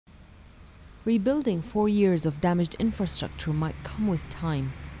Rebuilding 4 years of damaged infrastructure might come with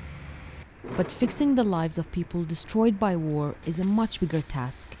time, but fixing the lives of people destroyed by war is a much bigger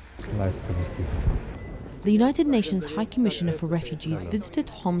task. Nice to meet you. The United Nations High Commissioner for Refugees visited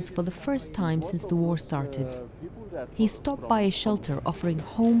Homs for the first time since the war started. He stopped by a shelter offering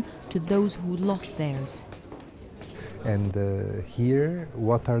home to those who lost theirs. And here,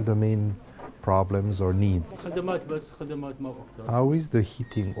 what are the main problems or needs? How is the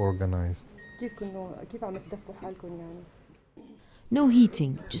heating organized? No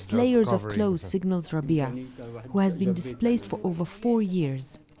heating, just layers of clothes, signals Rabia, who has been displaced for over 4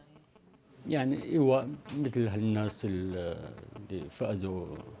 years. يعني إيوة مثل هالناس اللي فقدوا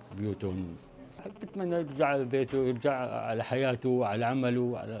بيوتهم بتمنى يرجع على بيته يرجع على حياته على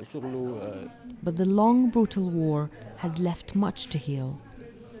عمله على شغله. But the long, brutal war has left much to heal.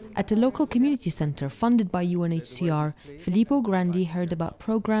 At a local community center funded by UNHCR, Filippo Grandi heard about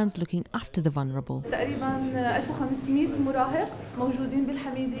programs looking after the vulnerable. تقريباً 1500 مراهق موجودين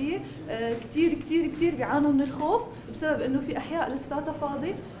بالحميدية، كتير بيعانوا من الخوف بسبب إنه في أحياء لساتها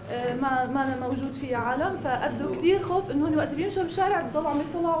فاضي ما موجود فيها عالم، فأبدوا كتير خوف إنه وقت بيمشوا بالشارع بضلوا عم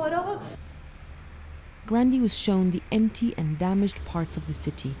يطلعوا وراهم. Grandi was shown the empty and damaged parts of the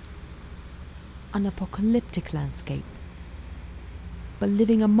city, an apocalyptic landscape. But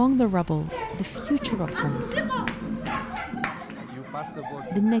living among the rubble, the future of Homs.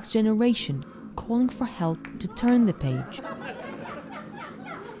 The next generation calling for help to turn the page.